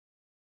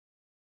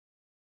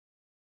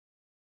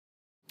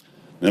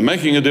Now,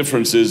 making a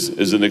difference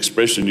is an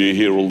expression you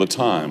hear all the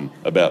time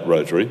about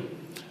Rotary,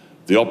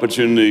 the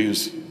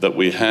opportunities that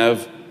we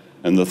have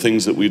and the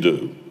things that we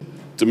do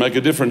to make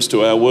a difference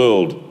to our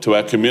world, to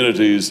our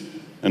communities,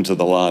 and to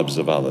the lives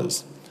of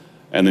others.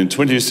 And in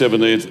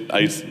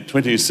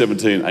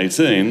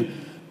 2017-18,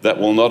 that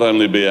will not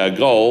only be our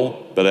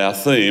goal, but our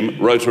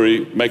theme,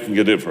 Rotary Making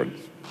a Difference.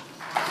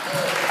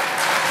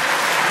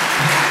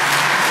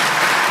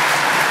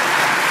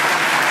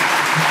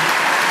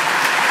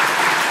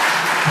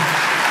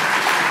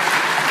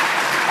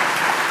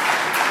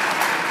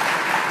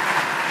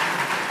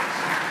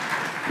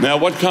 Now,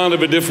 what kind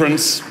of a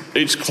difference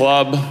each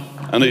club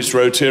and each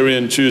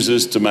Rotarian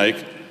chooses to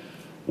make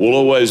will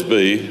always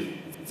be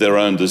their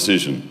own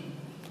decision.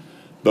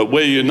 But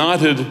we're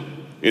united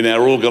in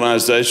our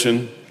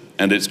organisation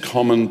and its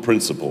common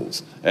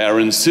principles, our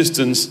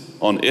insistence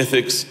on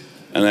ethics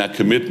and our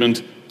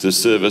commitment to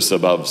service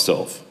above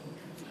self.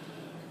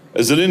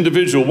 As an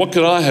individual, what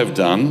could I have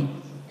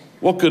done?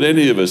 What could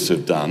any of us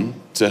have done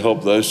to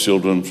help those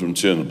children from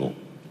Chernobyl?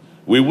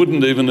 We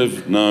wouldn't even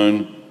have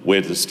known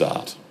where to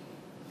start.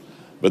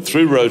 But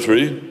through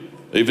Rotary,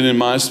 even in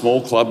my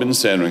small club in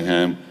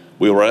Sandringham,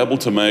 we were able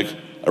to make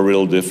a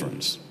real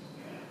difference.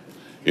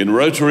 In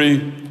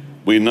Rotary,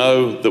 we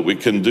know that we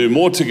can do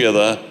more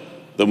together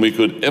than we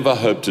could ever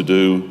hope to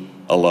do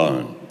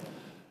alone.